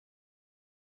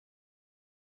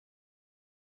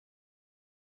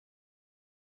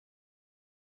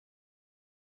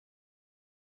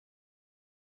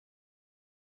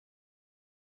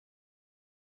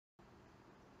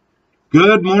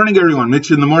Good morning, everyone.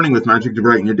 Mitch in the morning with Magic to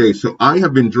Brighten Your Day. So I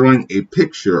have been drawing a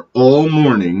picture all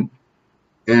morning,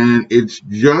 and it's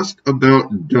just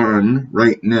about done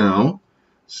right now.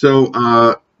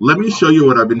 So let me show you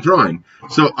what I've been drawing.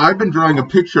 So I've been drawing a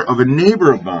picture of a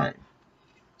neighbor of mine.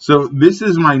 So this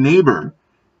is my neighbor,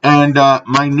 and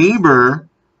my neighbor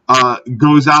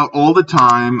goes out all the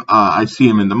time. I see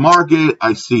him in the market.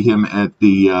 I see him at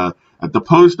the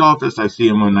post office. I see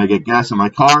him when I get gas in my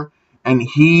car, and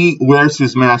he wears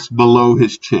his mask below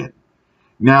his chin.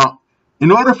 Now,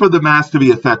 in order for the mask to be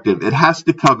effective, it has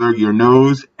to cover your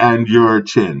nose and your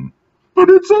chin. But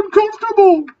it's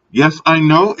uncomfortable. Yes, I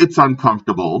know it's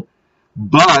uncomfortable,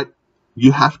 but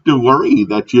you have to worry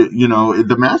that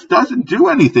the mask doesn't do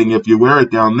anything if you wear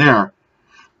it down there.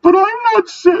 But I'm not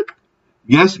sick.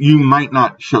 Yes, you might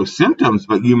not show symptoms,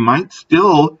 but you might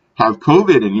still have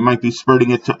COVID and you might be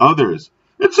spreading it to others.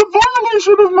 It's a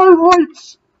violation of my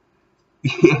rights.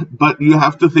 Yeah, but you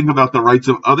have to think about the rights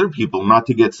of other people not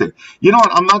to get sick. You know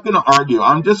what? I'm not going to argue.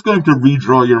 I'm just going to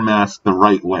redraw your mask the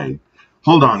right way.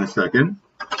 Hold on a second.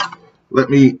 Let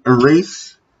me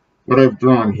erase what I've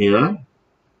drawn here.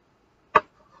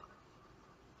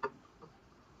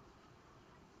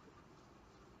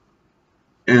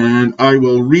 And I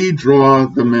will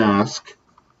redraw the mask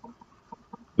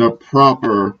the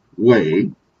proper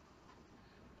way.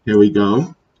 Here we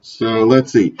go. So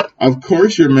let's see. Of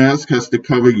course, your mask has to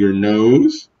cover your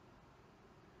nose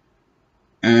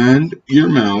and your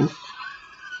mouth.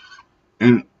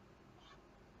 And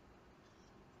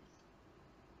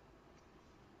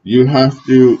you have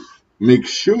to make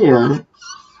sure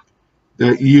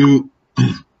that you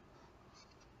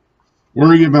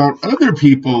worry about other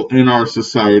people in our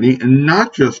society and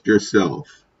not just yourself.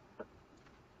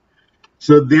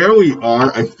 So there we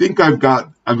are. I think I've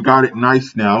got it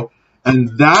nice now.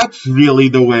 And that's really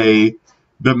the way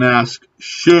the mask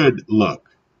should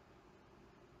look.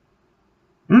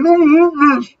 I don't love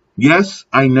this. Yes,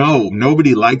 I know.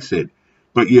 Nobody likes it.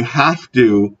 But you have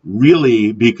to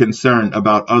really be concerned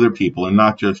about other people and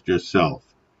not just yourself.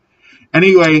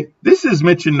 Anyway, this is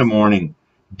Mitch in the morning.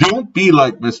 Don't be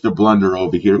like Mr. Blunder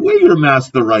over here. Wear your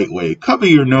mask the right way. Cover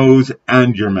your nose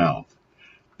and your mouth.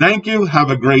 Thank you. Have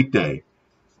a great day.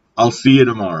 I'll see you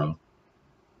tomorrow.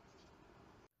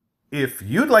 If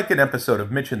you'd like an episode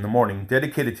of Mitch in the Morning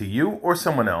dedicated to you or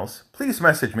someone else, please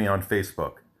message me on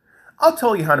Facebook. I'll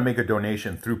tell you how to make a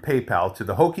donation through PayPal to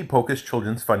the Hokey Pocus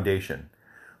Children's Foundation.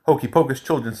 Hokey Pocus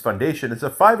Children's Foundation is a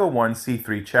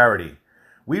 501c3 charity.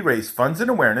 We raise funds and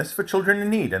awareness for children in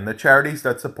need and the charities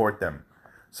that support them.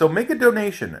 So make a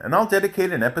donation and I'll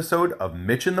dedicate an episode of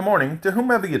Mitch in the Morning to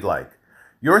whomever you'd like.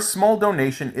 Your small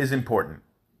donation is important.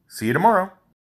 See you tomorrow.